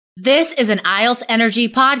This is an IELTS Energy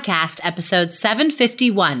Podcast, episode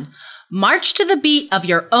 751. March to the beat of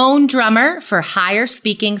your own drummer for higher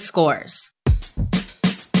speaking scores.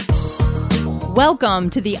 Welcome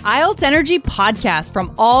to the IELTS Energy Podcast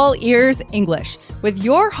from All Ears English with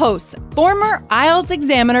your hosts, former IELTS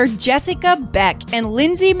examiner Jessica Beck and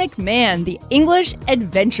Lindsay McMahon, the English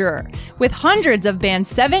adventurer. With hundreds of Band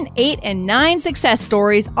 7, 8, and 9 success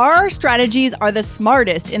stories, our strategies are the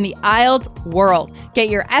smartest in the IELTS world. Get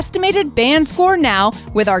your estimated band score now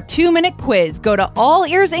with our 2-minute quiz. Go to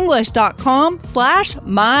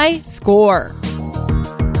allearsenglish.com/myscore.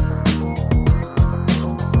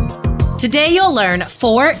 Today you'll learn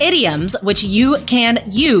 4 idioms which you can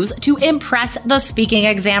use to impress the speaking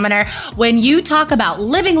examiner when you talk about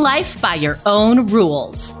living life by your own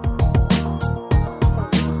rules.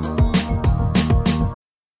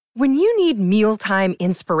 When you need mealtime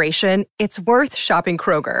inspiration, it's worth shopping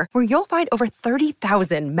Kroger, where you'll find over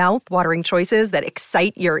 30,000 mouth-watering choices that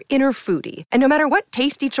excite your inner foodie. And no matter what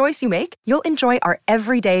tasty choice you make, you'll enjoy our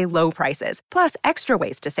everyday low prices, plus extra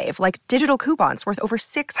ways to save, like digital coupons worth over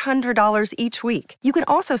 $600 each week. You can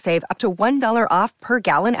also save up to $1 off per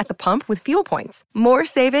gallon at the pump with fuel points. More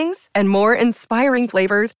savings and more inspiring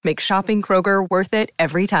flavors make shopping Kroger worth it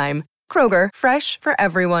every time. Kroger, fresh for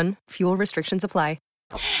everyone. Fuel restrictions apply.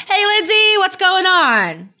 Hey, Lindsay, what's going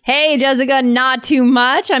on? Hey, Jessica, not too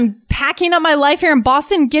much. I'm packing up my life here in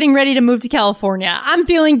Boston, getting ready to move to California. I'm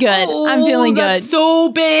feeling good. I'm feeling good. That's so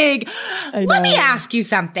big. Let me ask you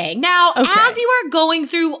something. Now, as you are going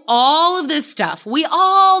through all of this stuff, we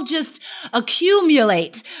all just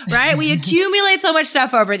accumulate, right? We accumulate so much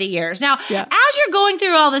stuff over the years. Now, as you're going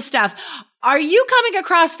through all this stuff, are you coming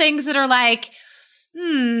across things that are like,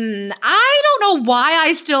 I don't know why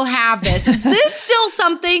I still have this. Is this still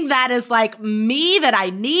something that is like me that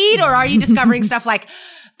I need? Or are you discovering stuff like,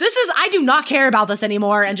 I do not care about this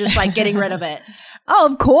anymore and just like getting rid of it? Oh,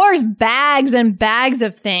 of course, bags and bags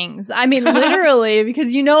of things. I mean, literally,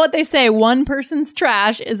 because you know what they say, one person's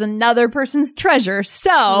trash is another person's treasure.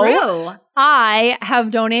 So True. I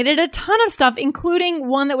have donated a ton of stuff, including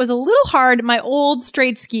one that was a little hard, my old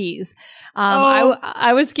straight skis.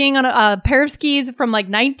 I was skiing on a pair of skis from like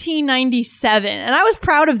 1997, and I was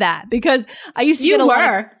proud of that because I used to get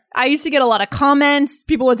a lot of comments.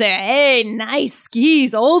 People would say, hey, nice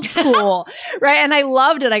skis, old school, right? And I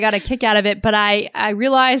loved it. I got a kick out of it, but I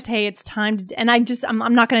realized, hey, it's time to, and I'm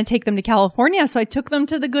not going to take them to California. So I took them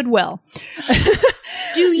to the Goodwill.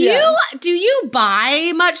 Do you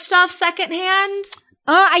buy much stuff secondhand?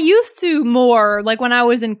 I used to more, like when I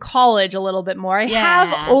was in college a little bit more. I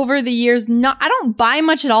have over the years, I don't buy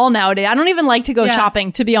much at all nowadays. I don't even like to go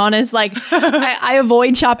shopping, to be honest. Like I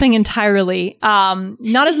avoid shopping entirely.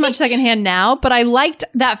 Not as much secondhand now, but I liked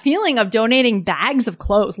that feeling of donating bags of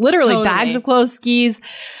clothes, literally bags of clothes, skis,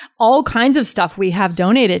 all kinds of stuff we have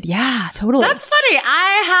donated. Yeah, totally. That's funny.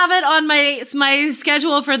 I have it on my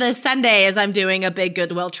schedule for this Sunday as I'm doing a big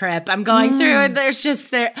Goodwill trip. I'm going through and there's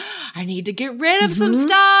just I need to get rid of some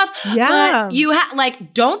stuff. Yeah. But you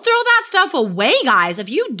don't throw that stuff away, guys. If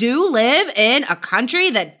you do live in a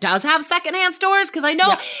country that does have secondhand stores, because I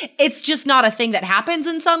know it's just not a thing that happens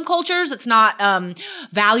in some cultures. It's not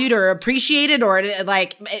valued or appreciated, or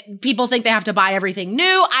people think they have to buy everything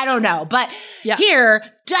new. I don't know. But here,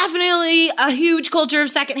 definitely a huge culture of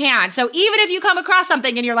secondhand. So even if you come across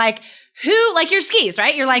something and you're like, like your skis,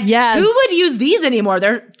 right? You're like, who would use these anymore?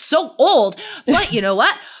 They're so old. But you know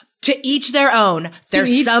what? To each their own.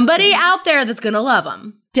 There's somebody out there that's going to love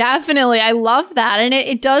them. Definitely. I love that. And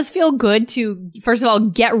it does feel good to, first of all,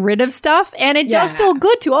 get rid of stuff. And it does feel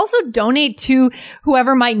good to also donate to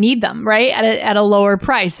whoever might need them, right? At a lower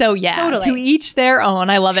price. So to each their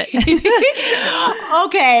own. I love it.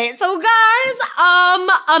 Okay. So guys,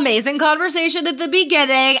 amazing conversation at the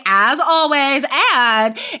beginning, as always.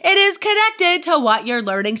 And it is connected to what you're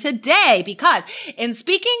learning today, because in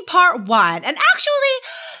speaking part 1, and actually,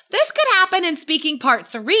 this could happen in speaking part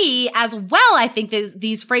 3 as well. I think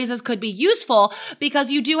these phrases could be useful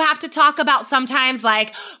because you do have to talk about sometimes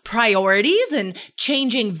like priorities and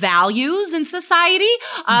changing values in society.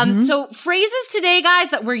 So phrases today, guys,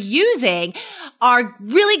 that we're using are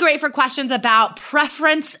really great for questions about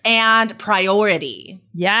preference and priority.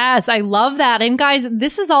 Yes, I love that. And guys,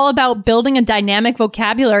 this is all about building a dynamic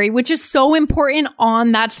vocabulary, which is so important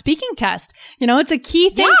on that speaking test. You know, it's a key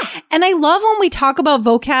thing. Yeah. And I love when we talk about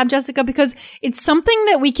vocab, Jessica, because it's something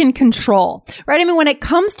that we can control, right? I mean, when it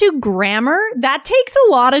comes to grammar, that takes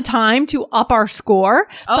a lot of time to up our score.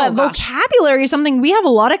 But vocabulary is something we have a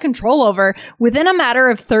lot of control over. Within a matter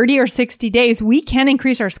of 30 or 60 days, we can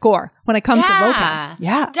increase our score when it comes to vocab. Okay.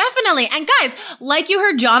 Yeah. Definitely. And guys, like you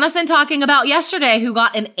heard Jonathan talking about yesterday, who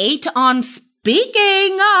got an 8 on speaking,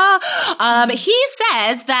 he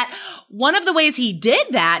says that one of the ways he did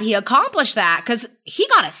that, he accomplished that, because he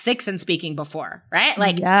got a 6 in speaking before, right?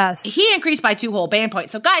 Like, yes. He increased by 2 whole band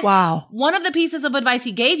points. So guys, wow. One of the pieces of advice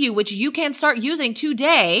he gave you, which you can start using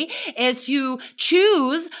today, is to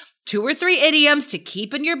choose 2 or 3 idioms to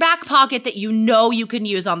keep in your back pocket that you know you can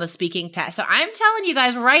use on the speaking test. So I'm telling you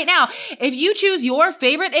guys right now, if you choose your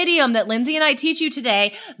favorite idiom that Lindsay and I teach you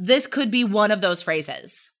today, this could be one of those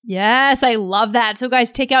phrases. Yes, I love that. So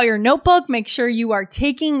guys, take out your notebook, make sure you are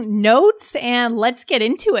taking notes, and let's get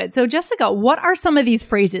into it. So Jessica, what are some of these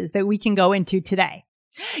phrases that we can go into today?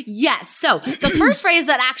 Yes. So the first phrase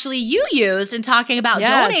that actually you used in talking about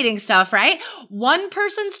donating stuff, right? One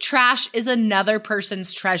person's trash is another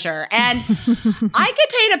person's treasure. And I could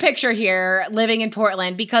paint a picture here living in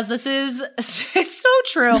Portland because it's so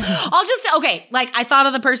true. I thought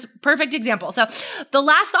of the perfect example. So the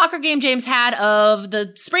last soccer game James had of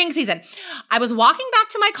the spring season, I was walking back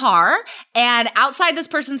to my car, and outside this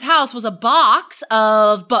person's house was a box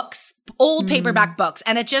of books, old paperback books.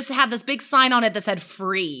 And it just had this big sign on it that said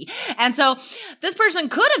free. And so this person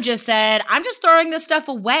could have just said, I'm just throwing this stuff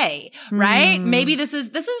away, right? Maybe this is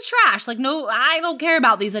trash. Like, no, I don't care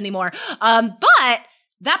about these anymore. But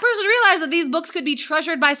that person realized that these books could be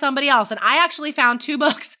treasured by somebody else. And I actually found 2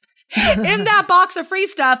 books in that box of free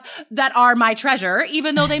stuff that are my treasure,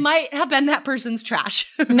 even though they might have been that person's trash.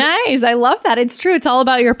 Nice. I love that. It's true. It's all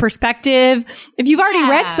about your perspective. If you've already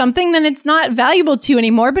read something, then it's not valuable to you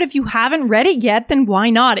anymore. But if you haven't read it yet, then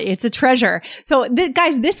why not? It's a treasure. So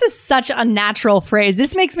guys, this is such a natural phrase.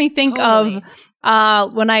 This makes me think of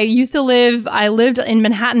when I lived in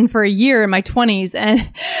Manhattan for a year in my 20s, and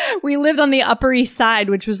we lived on the Upper East Side,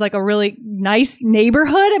 which was like a really nice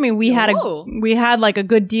neighborhood. I mean, we had like a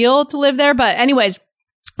good deal to live there. But anyways,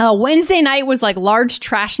 Wednesday night was like large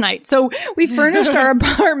trash night. So we furnished our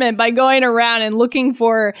apartment by going around and looking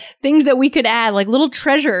for things that we could add, like little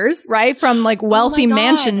treasures, right? From like wealthy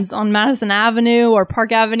mansions on Madison Avenue or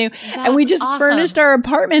Park Avenue. And we just furnished our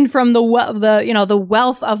apartment from the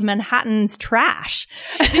wealth of Manhattan's trash.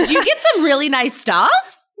 Did you get some really nice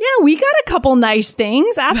stuff? Yeah, we got a couple nice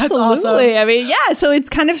things. Absolutely. That's awesome. I mean, yeah. So it's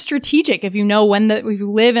kind of strategic if you know if you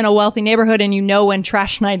live in a wealthy neighborhood and you know when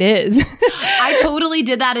trash night is. I totally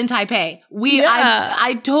did that in Taipei.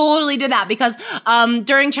 I totally did that because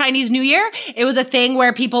during Chinese New Year, it was a thing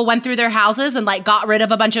where people went through their houses and like got rid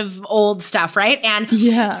of a bunch of old stuff, right? And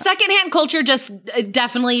secondhand culture just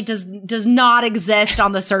definitely does not exist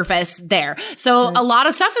on the surface there. So a lot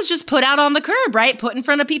of stuff is just put out on the curb, right? Put in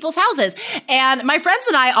front of people's houses. And my friends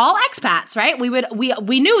and I, all expats, right?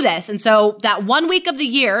 We knew this. And so that 1 week of the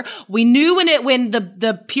year, we knew when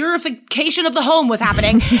the purification of the home was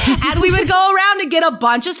happening. And we would go around and get a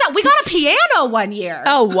bunch of stuff. We got a piano one year.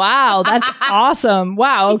 Oh, wow. That's awesome.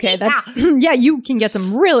 Wow. Okay. That's, you can get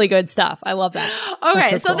some really good stuff. I love that.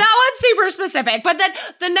 Okay. So that one's super specific. But then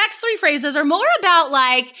the next 3 phrases are more about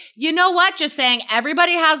like, you know what? Just saying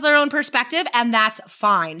everybody has their own perspective and that's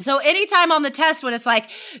fine. So anytime on the test when it's like,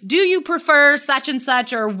 do you prefer such and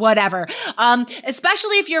such or whatever,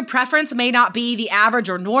 especially if your preference may not be the average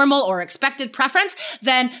or normal or expected preference,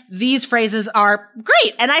 then these phrases are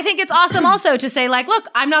great. And I think it's awesome also to say like, look,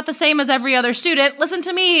 I'm not the same as every other student. Listen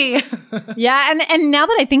to me. Yeah. And now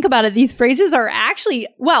that I think about it, these phrases are actually,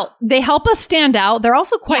 they help us stand out. They're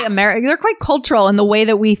also quite American. They're quite cultural in the way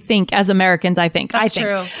that we think as Americans, I think. That's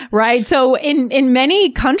true. Right. So in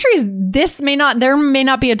many countries, there may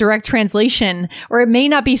not be a direct translation, or it may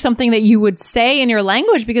not be something that you would say in your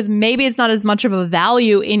language because maybe it's not as much of a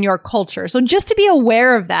value in your culture. So just to be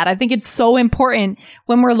aware of that, I think it's so important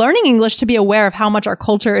when we're learning English to be aware of how much our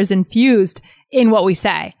culture is infused in what we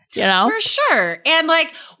say. You know? For sure. And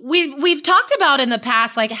like we've talked about in the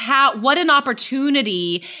past, like what an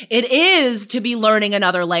opportunity it is to be learning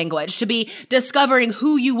another language, to be discovering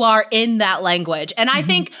who you are in that language. And I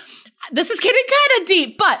think this is getting kind of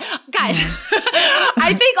deep, but guys,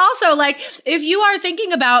 I think also like if you are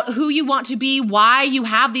thinking about who you want to be, why you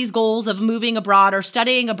have these goals of moving abroad or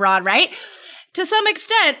studying abroad, right? To some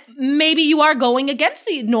extent, maybe you are going against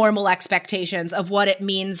the normal expectations of what it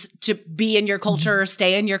means to be in your culture or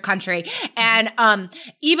stay in your country. And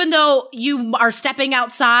even though you are stepping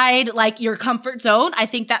outside like your comfort zone, I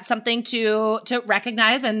think that's something to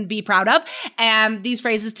recognize and be proud of. And these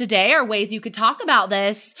phrases today are ways you could talk about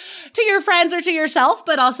this to your friends or to yourself,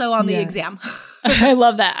 but also on the exam. I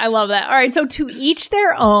love that. I love that. All right. So to each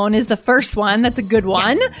their own is the first one. That's a good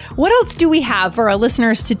one. Yeah. What else do we have for our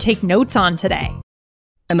listeners to take notes on today?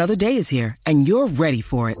 Another day is here and you're ready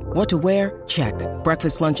for it. What to wear? Check.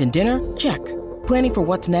 Breakfast, lunch, and dinner? Check. Planning for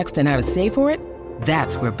what's next and how to save for it?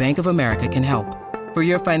 That's where Bank of America can help. For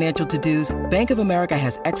your financial to-dos, Bank of America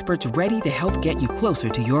has experts ready to help get you closer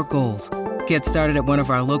to your goals. Get started at one of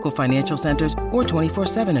our local financial centers or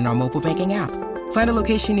 24/7 in our mobile banking app. Find a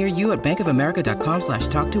location near you at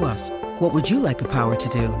bankofamerica.com/talktous. What would you like the power to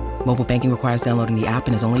do? Mobile banking requires downloading the app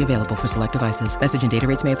and is only available for select devices. Message and data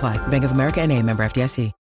rates may apply. Bank of America N.A., member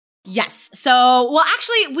FDIC. Yes. So, well,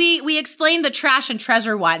 actually, we explained the trash and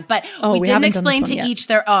treasure one, but we didn't explain to each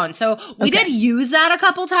their own. So we did use that a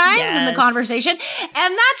couple times in the conversation. And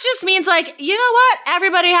that just means like, you know what?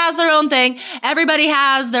 Everybody has their own thing. Everybody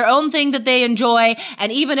has their own thing that they enjoy.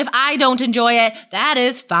 And even if I don't enjoy it, that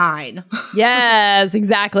is fine. Yes,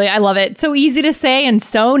 exactly. I love it. So easy to say and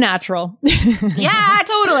so natural. Yeah,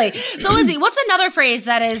 totally. So Lindsay, what's another phrase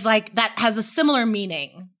that is like, that has a similar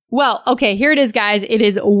meaning? Well, okay, here it is, guys. It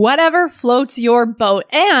is whatever floats your boat.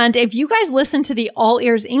 And if you guys listen to the All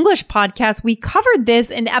Ears English podcast, we covered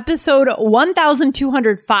this in episode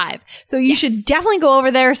 1205. So you should definitely go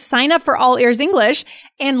over there, sign up for All Ears English,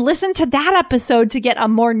 and listen to that episode to get a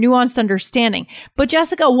more nuanced understanding. But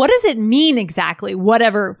Jessica, what does it mean exactly,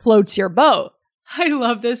 whatever floats your boat? I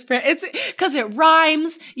love this phrase. It's because it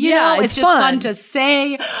rhymes, you know, it's just fun to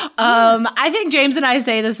say. I think James and I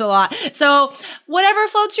say this a lot. So whatever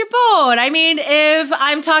floats your boat. I mean, if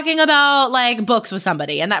I'm talking about like books with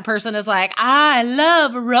somebody and that person is like, I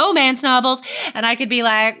love romance novels. And I could be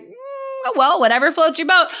like, well, whatever floats your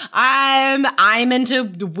boat. I'm into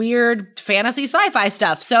weird fantasy sci-fi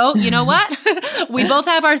stuff. So you know what? We both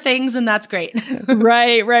have our things and that's great.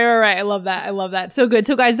 Right. I love that. So good.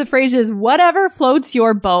 So guys, the phrase is whatever floats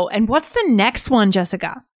your boat. And what's the next one,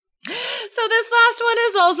 Jessica? So this last one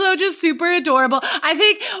is also just super adorable. I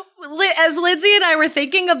think as Lindsay and I were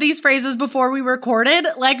thinking of these phrases before we recorded,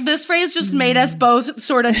 like this phrase just made us both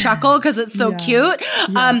sort of chuckle because it's so cute.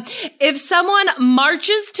 Yeah. If someone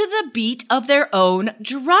marches to the beat of their own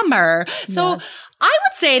drummer. So I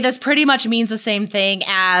would say this pretty much means the same thing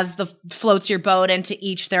as the floats your boat and to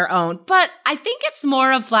each their own. But I think it's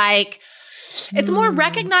more of like, it's more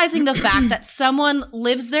recognizing the fact that someone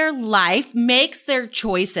lives their life, makes their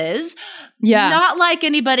choices, not like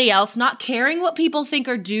anybody else, not caring what people think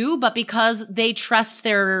or do, but because they trust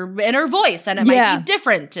their inner voice and it might be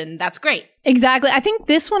different, and that's great. Exactly. I think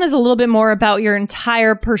this one is a little bit more about your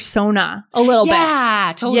entire persona, a little bit.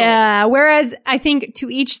 Yeah, totally. Yeah. Whereas I think to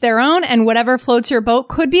each their own and whatever floats your boat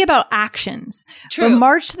could be about actions. True. The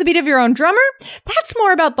march to the beat of your own drummer, that's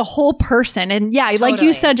more about the whole person. And like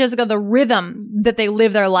you said, Jessica, the rhythm that they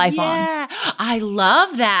live their life on. Yeah. I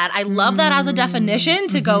love that. I love that as a definition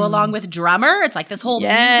to go along with drummer. It's like this whole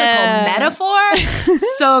musical metaphor.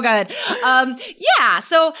 So good.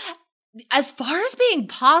 So as far as being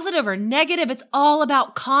positive or negative, it's all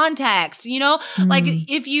about context, you know? Like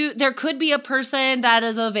there could be a person that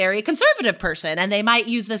is a very conservative person and they might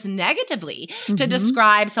use this negatively to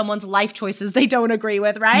describe someone's life choices they don't agree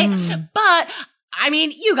with, right? But I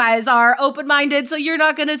mean, you guys are open-minded, so you're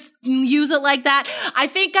not going to use it like that. I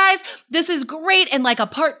think, guys, this is great in like a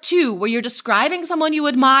part 2 where you're describing someone you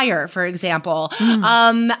admire, for example.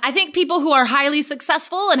 I think people who are highly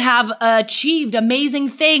successful and have achieved amazing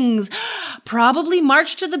things probably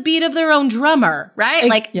march to the beat of their own drummer,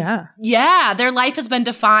 right? Their life has been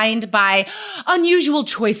defined by unusual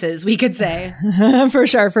choices, we could say. For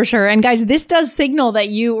sure. And guys, this does signal that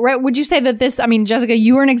would you say that this, I mean, Jessica,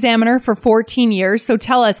 you were an examiner for 14 years. So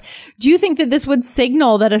tell us, do you think that this would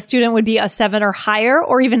signal that a student would be a 7 or higher,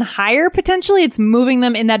 or even higher potentially? It's moving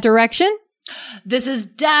them in that direction? This is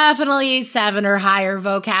definitely 7 or higher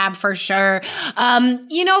vocab for sure.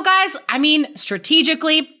 You know, guys, I mean,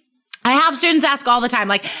 strategically, I have students ask all the time,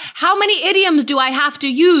 like, how many idioms do I have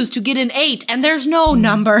to use to get an 8? And there's no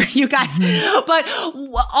number, you guys. But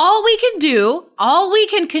all we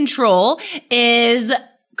can control is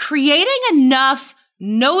creating enough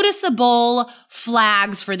noticeable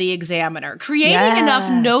flags for the examiner, creating enough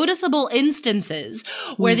noticeable instances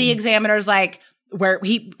where the examiner's like, where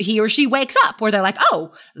he or she wakes up, where they're like,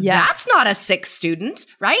 oh, that's not a 6 student,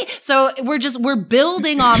 right? So we're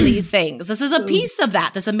building on these things. This is a piece of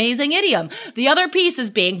that, this amazing idiom. The other piece is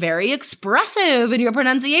being very expressive in your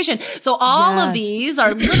pronunciation. So all of these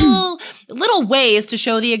are little ways to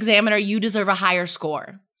show the examiner you deserve a higher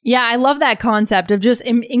score. Yeah, I love that concept of just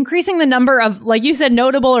increasing the number of, like you said,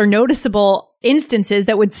 notable or noticeable instances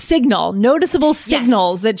that would signal, noticeable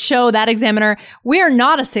signals that show that examiner, we are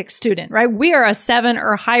not a 6 student, right? We are a 7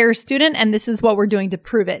 or higher student, and this is what we're doing to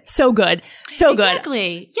prove it. So good. So good.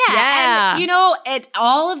 Exactly. Yeah. And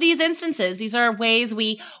all of these instances, these are ways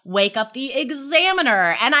we wake up the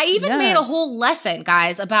examiner. And I even made a whole lesson,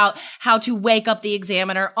 guys, about how to wake up the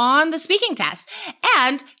examiner on the speaking test.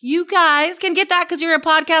 And you guys can get that because you're a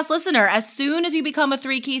podcast listener. As soon as you become a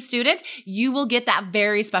 3-key student, you will get that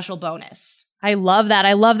very special bonus. I love that.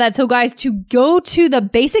 I love that. So guys, to go to the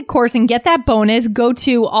basic course and get that bonus, go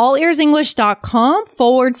to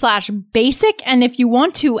allearsenglish.com/basic. And if you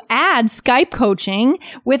want to add Skype coaching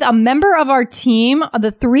with a member of our team,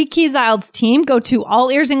 the 3 Keys IELTS team, go to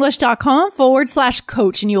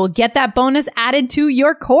allearsenglish.com/coach and you will get that bonus added to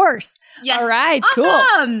your course. Yes. All right.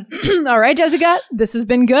 Awesome. Cool. All right, Jessica, this has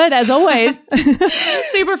been good as always.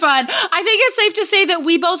 Super fun. I think it's safe to say that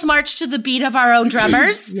we both marched to the beat of our own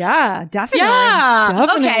drummers. Yeah, definitely. Yeah.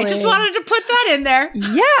 Definitely. Okay. Just wanted to put that in there.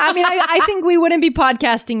 Yeah. I mean, I think we wouldn't be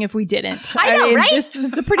podcasting if we didn't. I know, right? This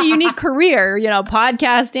is a pretty unique career,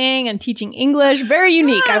 podcasting and teaching English. Very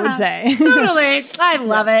unique, I would say. Totally. I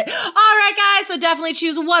love it. All right, guys. So definitely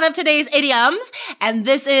choose one of today's idioms. And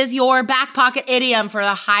this is your back pocket idiom for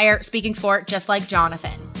the higher speaking sport, just like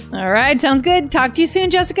Jonathan. All right. Sounds good. Talk to you soon,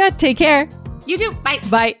 Jessica. Take care. You too. Bye.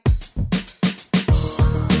 Bye.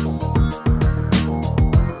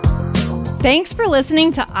 Thanks for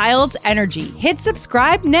listening to IELTS Energy. Hit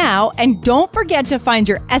subscribe now and don't forget to find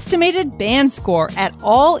your estimated band score at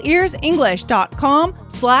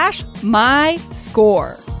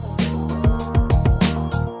allearsenglish.com/myscore.